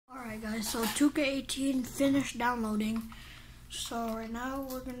Alright guys, so 2K18 finished downloading. So right now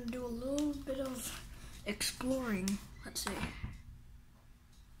we're gonna do a little bit of exploring. Let's see.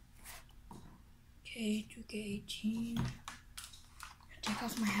 Okay, 2K18. Take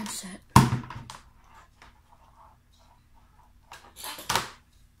off my headset.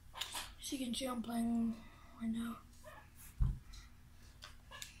 So you can see I'm playing right now.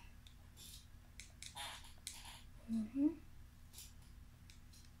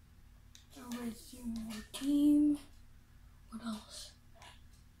 Everything more team. What else?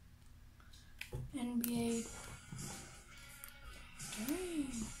 NBA.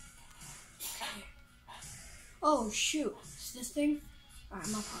 Dang. Okay. Oh shoot! Is this thing? Alright,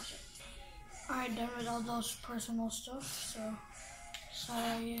 I'm gonna pause it. Alright, done with all those personal stuff. So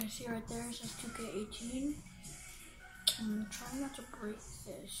you see right there it says 2K18. I'm trying not to break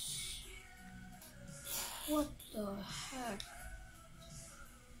this. What the heck?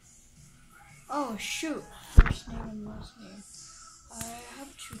 Oh shoot! First name and last name. I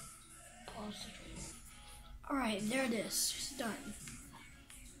have to pause it. Alright, there it is. It's done.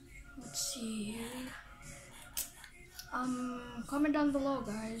 Let's see here. Comment down below,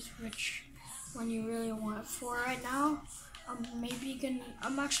 guys, which one you really want. For right now,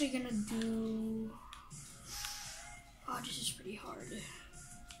 I'm actually gonna do. Oh, this is pretty hard.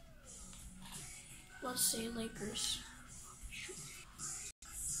 Let's say Lakers.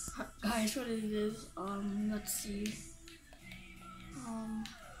 Guys, what it is? Let's see.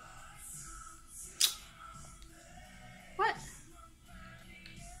 What?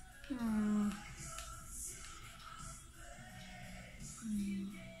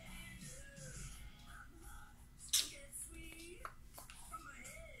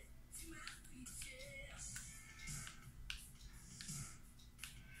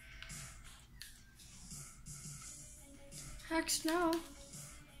 Hex no.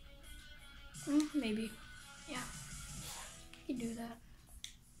 Maybe. Yeah. You can do that.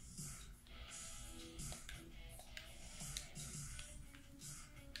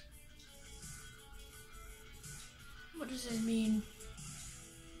 What does this mean?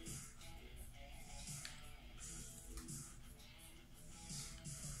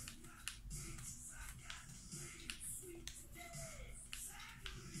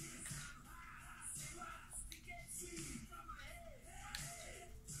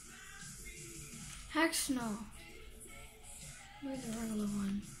 Hex no. Where's the regular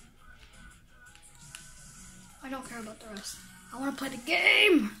one? I don't care about the rest. I want to play the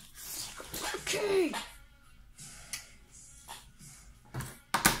game! Okay!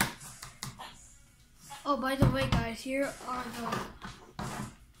 Oh, by the way, guys, here are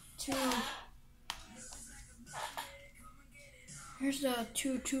the here's the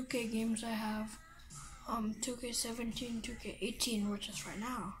two 2K games I have. 2K17, 2K18, which is right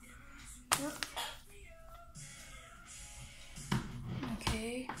now. Yep.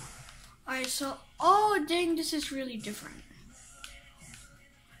 Okay. Alright, so, oh dang, this is really different.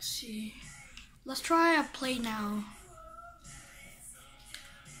 Let's see. Let's try a play now.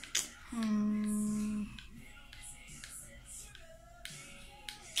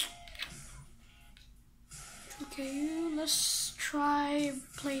 Okay, let's try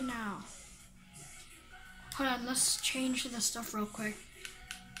play now. Hold on, let's change the stuff real quick.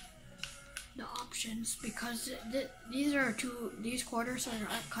 The options, because these quarters are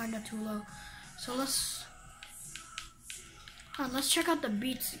kind of too low. So let's check out the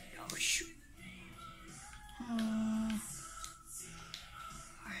beats. Oh shoot. Alright,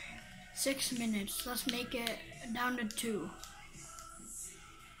 6 minutes. Let's make it down to 2.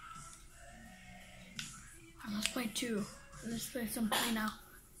 Alright, let's play 2. Let's play some play now.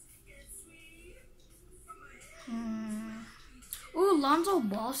 Ooh, Lonzo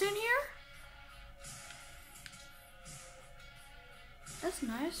Ball's in here? That's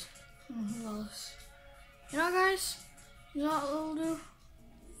nice. Who else? You know, guys? You know what we'll do?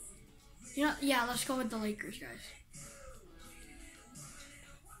 You know, yeah, let's go with the Lakers, guys.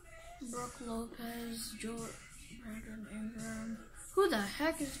 Brook Lopez, Brandon Ingram. Who the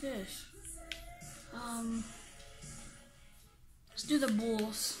heck is this? Let's do the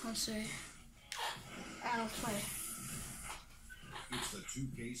Bulls. Let's see. I'll play. It's the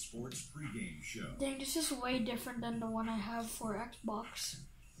 2K Sports pregame show. Dang, this is way different than the one I have for Xbox.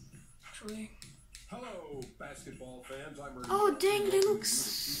 Actually. Hello, basketball fans. I'm Ernie. Oh, dang, they look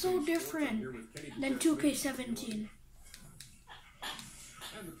so different than 2K17.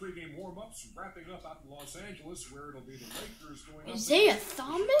 And the pregame warm-ups wrapping up out in Los Angeles, where it'll be the Lakers going up Isaiah against the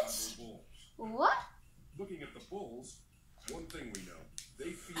Thomas? Bulls. What? Looking at the Bulls, one thing we know,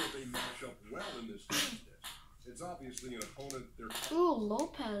 they feel they match up well in this contest. It's obviously an opponent they're... Ooh,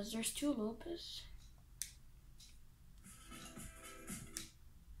 Lopez. There's two Lopez.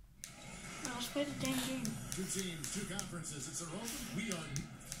 Now let's play the damn game. Two teams, two conferences. It's a Rosen. We are.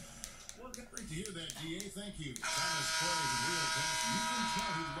 Well, great to hear that, DA. Thank you. Thomas plays in real time. You can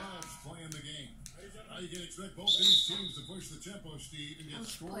tell he loves playing the game. You can expect both these teams to push the tempo, Steve, and get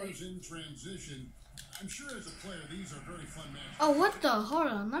scores in transition. I'm sure as a player, these are very fun matches. Oh, what the? Hold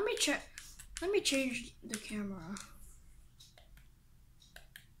on. Let me check. Let me change the camera.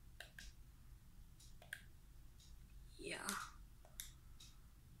 Yeah.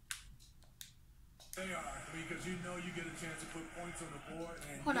 They are, because you know you get a chance to put points on the board.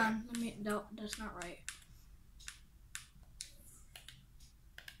 And Hold on. Let me. No, that's not right.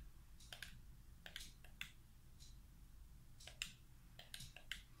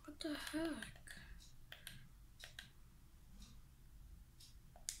 What the heck?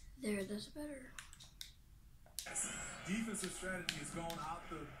 There, that's better. Defensive strategy is going out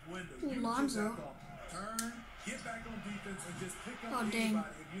the window. Ooh, You Lonzo. just have to turn, get back on defense, and just pick up Oh, anybody. dang.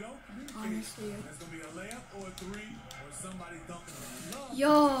 If you don't communicate, Honestly. that's going to be a layup or a three or somebody dunking on you.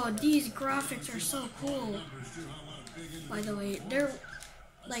 Yo, these graphics are so cool. By the way, they're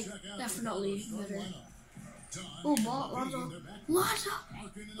like definitely better. Ooh, ball, Lonzo. Lonzo!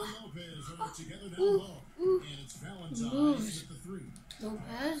 Ooh, ooh. Moves.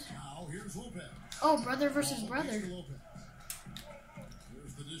 Lopez. Now, here's Lopez. Oh, brother versus brother. Here's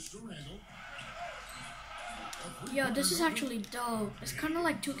the dish to Randall. Yo, this is actually dope. It's kind of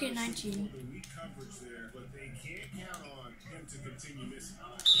like 2K19. Weak coverage there, but they can't count on him to continue missing.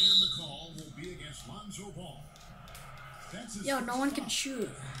 And the call will be against Lonzo Ball. That's his Yo, no first one can foul. shoot.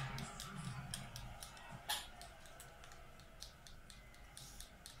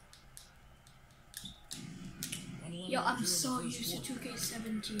 Yo, I'm so used to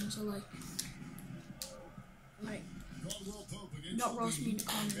 2K17, so like Caldwell Pope against don't roast me in the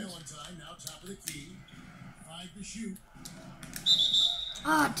Green. comments. Valentine now top of the key. 5 to shoot.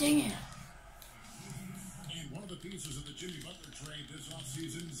 Ah, dang it. And one of the pieces of the Jimmy Butler trade this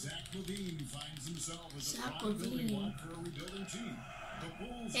offseason, Zach LaVine finds himself as a Zach prime building LaVine. block for a rebuilding team. The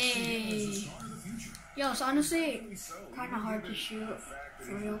Bulls Hey. see him as the star of the future. Yo, it's honestly kind of hard to shoot,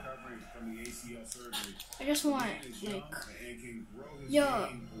 for real. I just want, like, yo,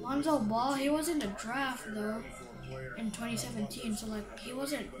 Lonzo Ball, he was in the draft, though, in 2017, so, like,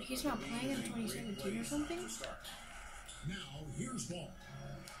 he's not playing in 2017 or something? Now, here's Ball.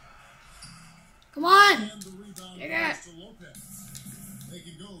 Come on! And the rebound Take it. goes to Lopez. They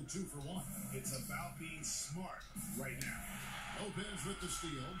can go 2 for 1. It's about being smart right now. Lopez with the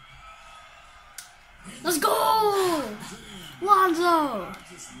steal. Let's go! Lonzo! I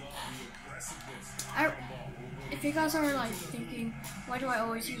just love the aggressiveness. If you guys are, like, thinking, why do I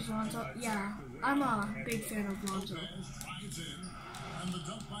always use Lonzo? Yeah, I'm a big fan of Lonzo. Lopez drives in. And the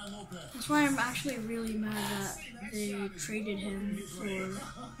dunk by Lopez. That's why I'm actually really mad that they traded him for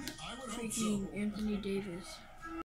freaking Anthony Davis.